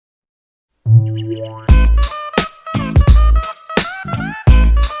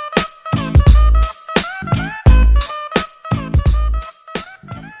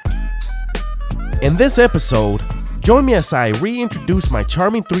In this episode, join me as I reintroduce my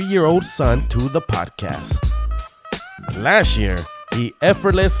charming 3-year-old son to the podcast. Last year, he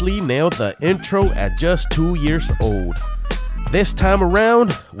effortlessly nailed the intro at just 2 years old. This time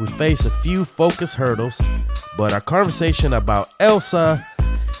around, we face a few focus hurdles, but our conversation about Elsa,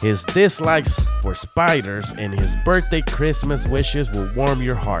 his dislikes for spiders, and his birthday Christmas wishes will warm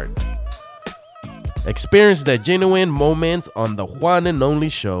your heart. Experience the genuine moment on the Juan and Only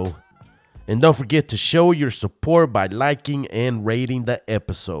show. And don't forget to show your support by liking and rating the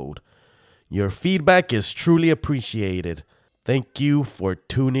episode. Your feedback is truly appreciated. Thank you for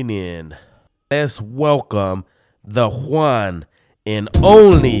tuning in. Let's welcome the Juan and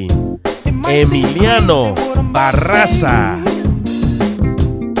Only Emiliano Barraza.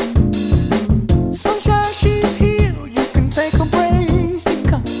 Sunshine, she's here. You can take a break.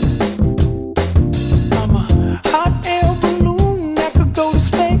 I'm a hot air balloon that could go to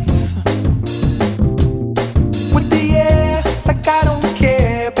space. With the air, like I don't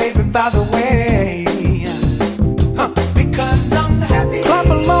care, baby, by the way. Because I'm happy. Clap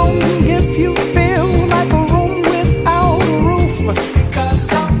along if you feel like a room without a roof. Because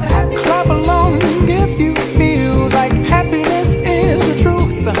I'm happy. Clap along if you feel like happiness is the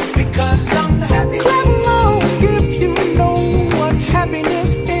truth. Because I'm happy. Clap along if you know what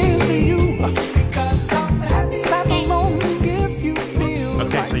happiness is to you. Because I'm happy. Clap along if you feel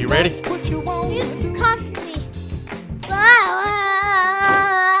Okay, so you ready? that's what you want to do.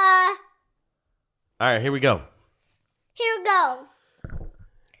 All right, here we go. Here we go.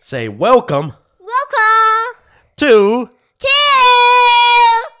 Say welcome Welcome to to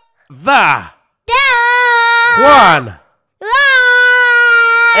the the Juan One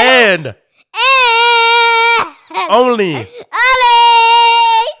and and Only Only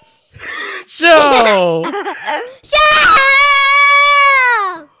show. Show.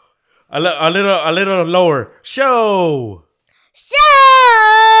 A little lower. Show.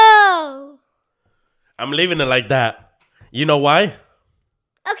 Show. I'm leaving it like that. You know why?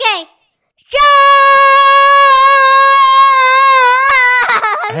 Okay. Show.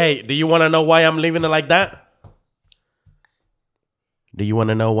 Hey, do you want to know why I'm leaving it like that? Do you want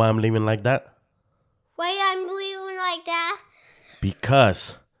to know why I'm leaving like that? Why I'm leaving like that?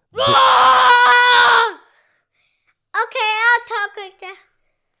 Because Okay, I'll talk like that.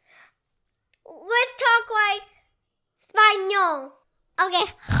 Let's talk like Spaniel. Okay.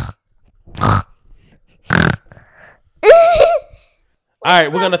 all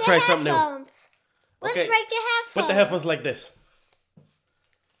right, we're gonna try something new. Let's Okay, break the headphones. put the headphones like this.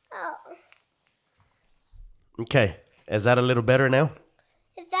 Oh, Okay, is that a little better now?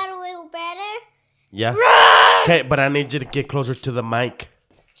 is that a little better? Yeah. Okay, but I need you to get closer to the mic.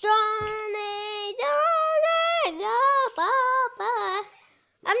 Johnny, Johnny, no, Papa.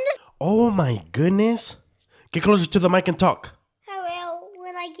 I'm just. Oh my goodness! Get closer to the mic and talk. I will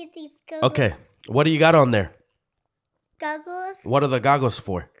when I get these goggles. Okay, what do you got on there? Goggles, What are the goggles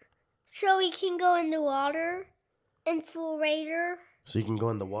for? so we can go in the water and for later. So you can go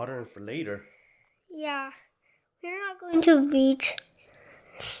in the water and for later. Yeah, we're not going to the beach.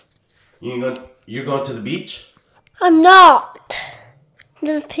 You're going to the beach? I'm not.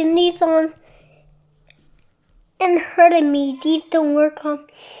 Just pin these on and hurting me. These don't work on.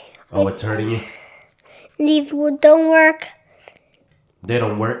 Oh, it's hurting you? These don't work. They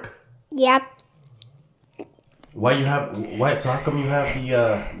don't work? Yep. So how come you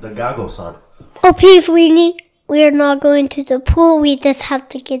have the goggles on? Oh, please, we're not going to the pool. We just have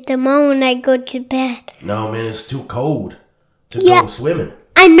to get them on when I go to bed. No, man, it's too cold to Yeah. go swimming.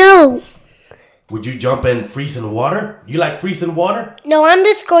 I know. Would you jump in freezing water? You like freezing water? No, I'm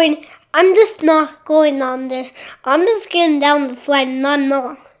just not going on there. I'm just getting down the slide,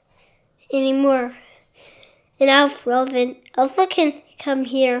 not anymore. And I'm frozen. Elsa can come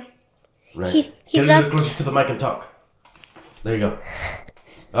here. Right. He's Get a up. little closer to the mic and talk. There you go.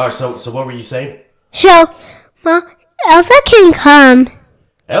 All right, so what were you saying? So, Mom, Elsa can come.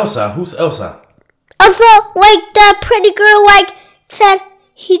 Elsa? Who's Elsa? Also, like that pretty girl, like said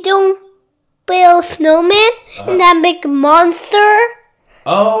he don't build snowman and that big monster.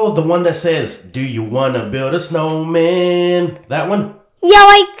 Oh, the one that says, "Do you want to build a snowman?" That one? Yeah,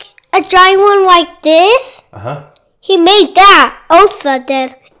 like a giant one like this. Uh-huh. He made that. Elsa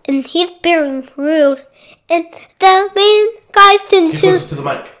did, and he's being rude. And the main guys did Get too. closer to the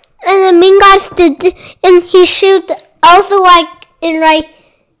mic. And the main guys did, and he shoot Elsa like in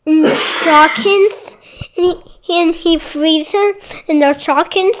stockings, and he frees him, and they're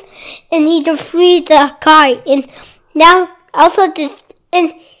talking, and he defeats the guy, and now Elsa just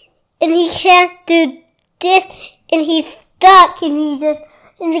and he can't do this, and he's stuck, and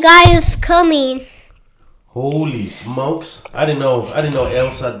the guy is coming. Holy smokes! I didn't know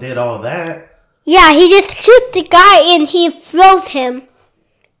Elsa did all that. Yeah, he just shoots the guy, and he throws him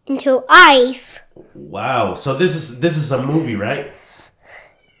into ice. Wow! So this is a movie, right?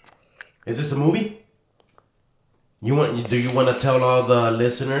 Is this a movie? Do you want to tell all the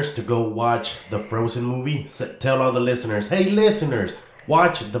listeners to go watch the Frozen movie? Tell all the listeners, hey listeners,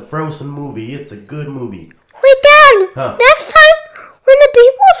 watch the Frozen movie. It's a good movie. Wait, Dad. Huh? Next time when the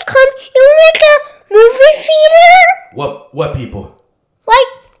people come, you make a movie theater. What people? Like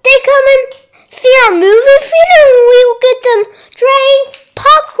they come and see our movie theater, and we'll get them drink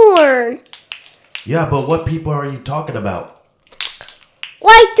popcorn. Yeah, but what people are you talking about?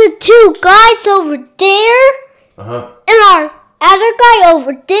 Like the two guys over there. Uh-huh. And our other guy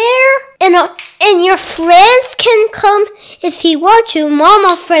over there. And your friends can come if you want to.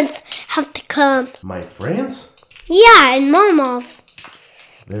 Mama's friends have to come. My friends? Yeah, and Mama's.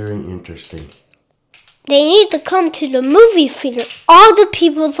 Very interesting. They need to come to the movie theater. All the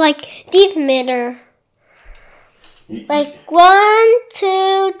people's like these matter. Like 1,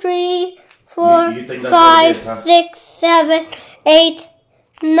 2, 3, 4, You think that's 5, what it is, huh? 6, 7, 8,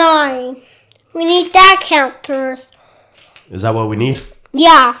 9. We need that counters. Is that what we need?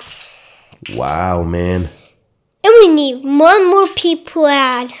 Yeah. Wow, man. And we need one more people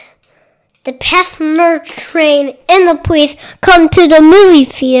add. The passenger train and the police come to the movie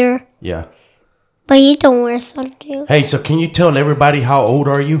theater. Yeah. But you don't wear something. Hey, so can you tell everybody how old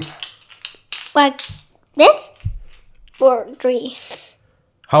are you? Like this? Or 3.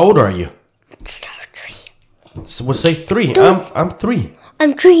 How old are you? So 3. So we'll say 3. I'm 3.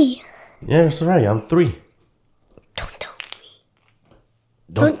 I'm 3. Yeah, that's right. I'm 3. Don't tell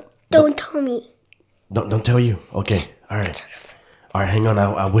me. Don't tell me. Don't tell you. Okay. All right. Hang on.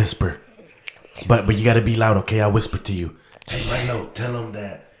 I'll whisper. But you gotta be loud, okay? I'll whisper to you. Hey, Rhino, tell them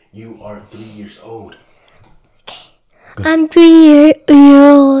that you are 3 years old. Okay. I'm 3 years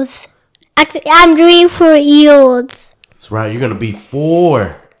old. Actually, I'm 3 for years. That's right. You're gonna be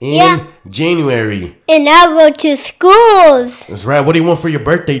 4 in January. And I'll go to schools. That's right. What do you want for your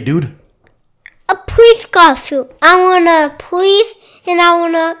birthday, dude? A police costume. I want a police, and I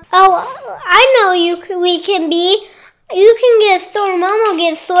want a. Oh, I know we can be. You can get a sword. Mama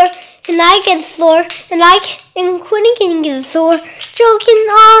gets a sword, and I get a sword, and Quentin can get a sword. Joe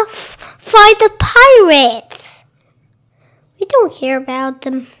can fight the pirates. We don't care about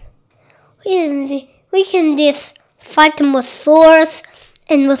them. We can just fight them with swords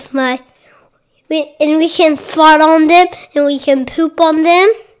and with we can fart on them and we can poop on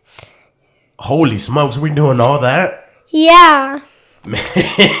them. Holy smokes, we're doing all that? Yeah. Man,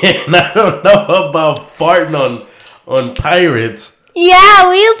 I don't know about farting on pirates. Yeah,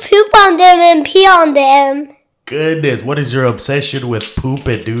 we'll poop on them and pee on them. Goodness, what is your obsession with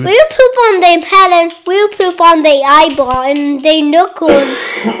pooping, dude? We'll poop on their head and we'll poop on their eyeball and their knuckles.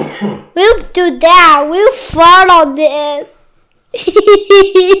 We'll do that. We'll fart on them.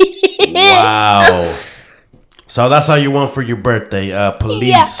 Wow. So that's all you want for your birthday,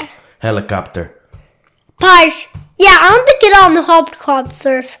 police helicopter. Pirates. Yeah, I want to get on the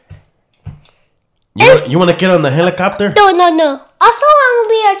helicopter. You want to get on the helicopter? No. Also, I want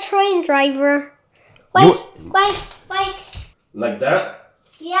to be a train driver. Like. Like that?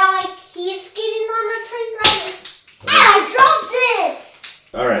 Yeah, like he's getting on the train driver. I dropped it!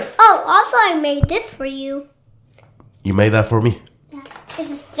 Alright. Oh, also I made this for you. You made that for me? Yeah, it's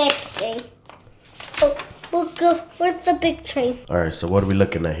the same thing. Oh, we'll go. Where's the big train? Alright, so what are we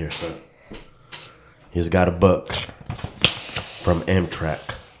looking at here, son? He's got a book from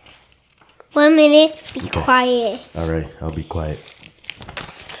Amtrak. 1 minute, be quiet. Alright, I'll be quiet.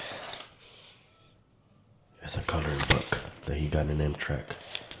 It's a coloring book that he got in Amtrak.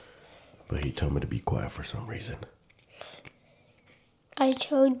 But he told me to be quiet for some reason. I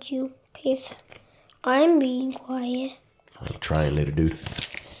told you, please. I'm being quiet. I'm trying, little dude.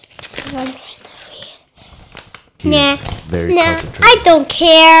 I'm trying to read. He's very concentrated. I don't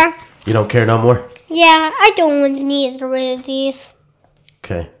care. You don't care no more? Yeah, I don't want to need rid of these.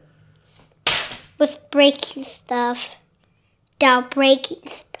 Okay. With breaking stuff. Without breaking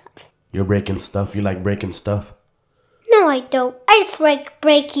stuff. You're breaking stuff? You like breaking stuff? No, I don't. I just like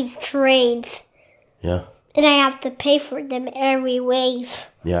breaking trains. Yeah. And I have to pay for them every wave.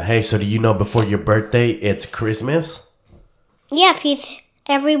 Yeah. Hey, so do you know before your birthday, it's Christmas? Yeah, please.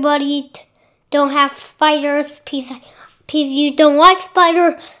 Everybody don't have spiders. Please, you don't like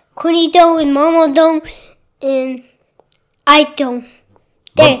spiders. Queenie don't and Mama don't. And I don't.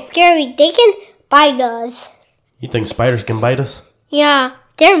 They're scary. They can bite us. You think spiders can bite us? Yeah,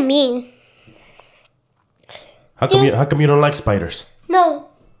 they're mean. How come you don't like spiders? No,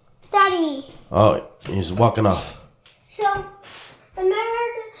 Daddy. Oh, he's walking off. So, remember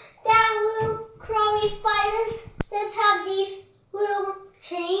that little crawly spiders that have these little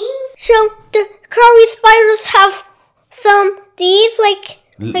chains? So, the crawly spiders have these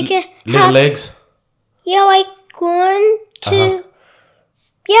little legs? Yeah, like 1, 2.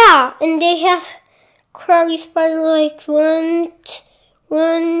 Yeah, and they have crawly spiders like 1,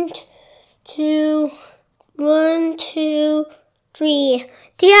 2, 3.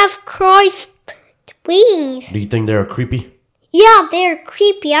 They have crawly wings. Do you think they're creepy? Yeah, they're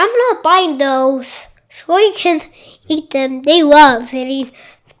creepy. I'm not buying those. So you can eat them. They love eating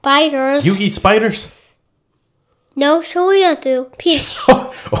spiders. You eat spiders? No, Shalita do. Peace.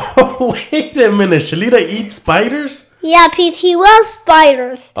 Oh, wait a minute. Shalita eats spiders? Yeah, Peace. He loves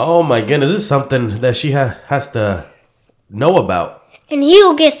spiders. Oh my goodness. This is something that she has to know about. And he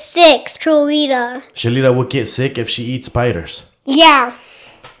will get sick, Shalita. Shalita will get sick if she eats spiders. Yeah.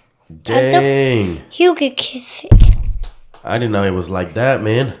 Dang. He'll get sick. I didn't know it was like that,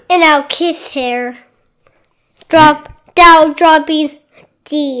 man. And I'll kiss her. Dropping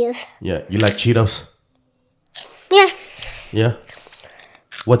these. Yeah, you like Cheetos? Yeah. Yeah?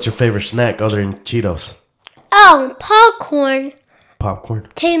 What's your favorite snack other than Cheetos? Oh, popcorn. Popcorn?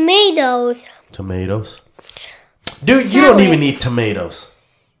 Tomatoes. Tomatoes? Dude, you don't even eat tomatoes.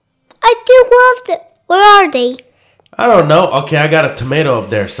 I do love them. Where are they? I don't know. Okay, I got a tomato up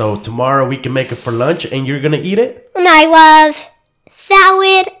there. So tomorrow we can make it for lunch and you're going to eat it? And I love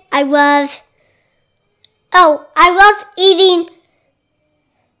salad. I love eating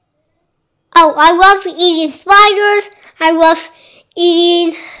spiders. I love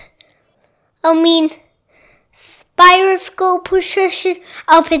eating, spiders go position.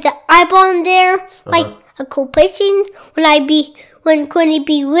 I'll put the eyeball in there, like a cool position. When could it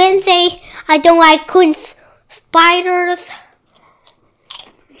be Wednesday? I don't like spiders.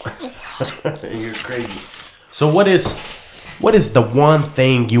 You're crazy. So what is the one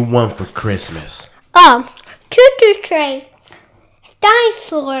thing you want for Christmas? Choo-choo train,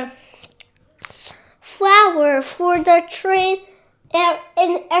 dinosaur, flower for the train,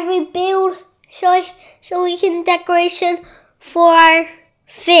 and every build so we can decoration for our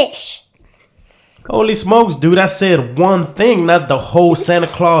fish. Holy smokes, dude! I said one thing, not the whole Santa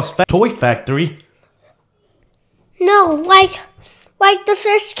Claus toy factory. No, like the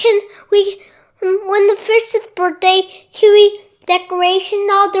fish when the fish's birthday, can we decoration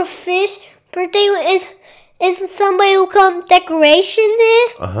all the fish birthday is somebody will come decoration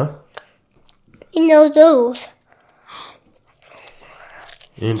it? You know those.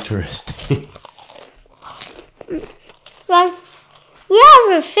 Interesting. Well, we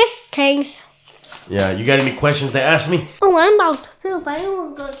have a fish tank. Yeah, you got any questions to ask me? Oh, I'm about to poop. I don't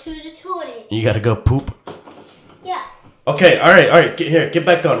want to go to the toilet. You gotta go poop? Yeah. Okay, alright, get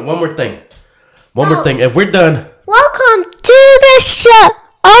back on. One more thing. One more thing. If we're done. Welcome to the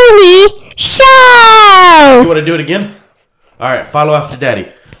Only Show! You wanna do it again? Alright, follow after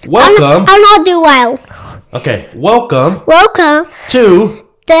Daddy. Welcome. I'll not do well. Okay, welcome. Welcome to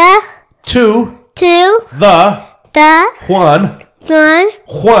the Juan.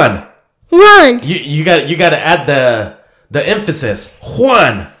 One. You gotta add the emphasis.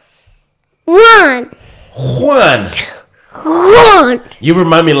 Juan. You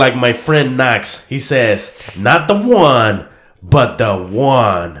remind me like my friend Knox. He says, not the one, but the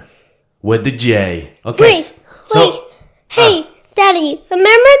one with the J. Okay. Wait. Hey, Daddy,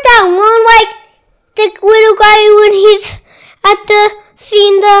 remember that one, like, the little guy when he's at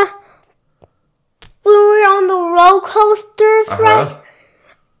when we were on the roller coasters, right?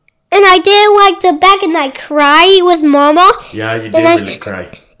 And I didn't like the back and I cried with Mama. Yeah, you did really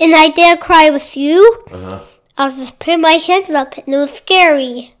cry. And I didn't cry with you. I was just putting my hands up and it was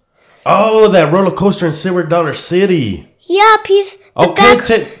scary. Oh, that roller coaster in Silver Dollar City. Yeah, Peace. Okay,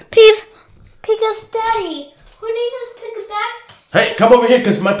 Peace. Because Daddy, when he just pick it back. Hey, come over here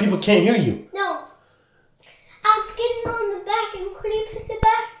because my people can't hear you. No. I was getting on the back and when he picked it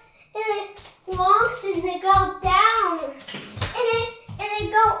back and it longs and it go down. And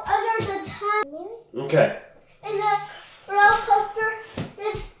it go under the tunnel. Okay. And the roller coaster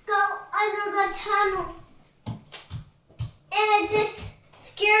just go under the tunnel. And it just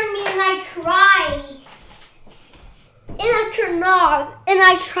scared me and I cried. And I turned off. And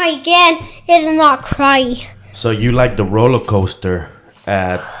I try again and did not cry. So you like the roller coaster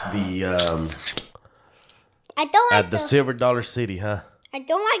at the I don't like the Silver Dollar City, huh? I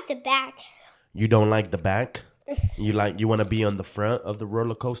don't like the back. You don't like the back? You want to be on the front of the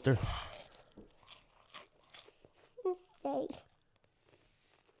roller coaster?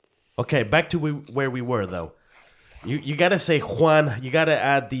 Okay, back to where we were though. You gotta say Juan. You gotta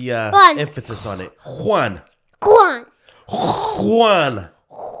add the emphasis on it. Juan. Juan. Juan.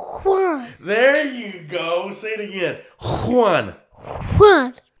 Juan. There you go. Say it again. Juan.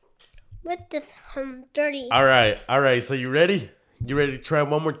 Juan. With this dirty. All right. So you ready? You ready to try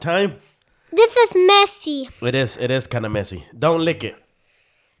one more time? This is messy. It is kind of messy. Don't lick it.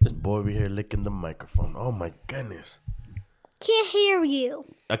 This boy over here licking the microphone. Oh my goodness. Can't hear you.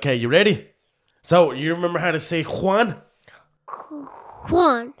 Okay, you ready? So you remember how to say Juan?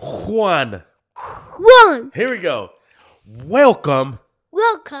 Juan. Juan. Juan. Here we go. Welcome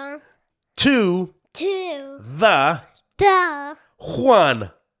to the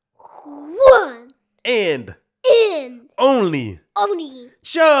Juan and Only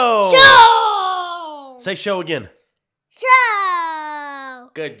show. Say show again. Show.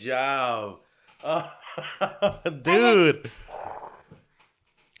 Good job. Oh, dude.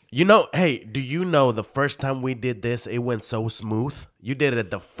 You know, hey, do you know the first time we did this, it went so smooth? You did it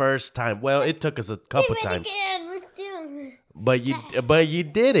the first time. Well, it took us a couple times. Let's do it. But you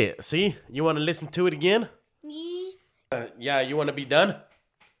did it. See? You want to listen to it again? Yeah, you want to be done?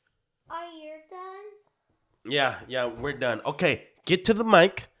 Are you done? Yeah, we're done. Okay, get to the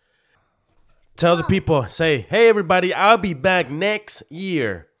mic. Tell the people, say, hey, everybody, I'll be back next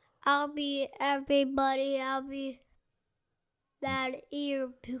year. I'll be that ear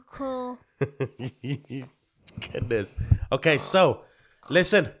pickle. Goodness. Okay, so,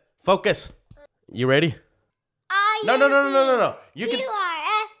 listen, focus. You ready? No. You can.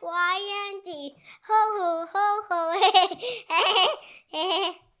 QRFYNG. Ho, ho, ho, ho.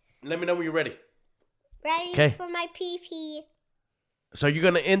 Let me know when you're ready. Ready for my pee-pee. So you're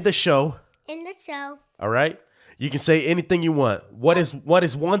going to end the show. In the show. All right? You can say anything you want. What is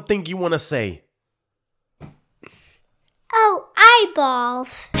one thing you want to say? Oh,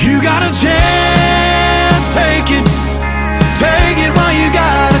 eyeballs. You got a chance, take it. Take it while you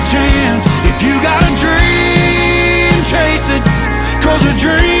got a chance. If you got a dream, chase it. 'Cause a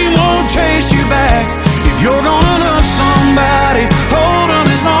dream won't chase you back. If you're gonna love somebody, hold them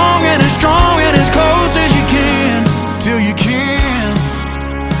as long and as strong and as close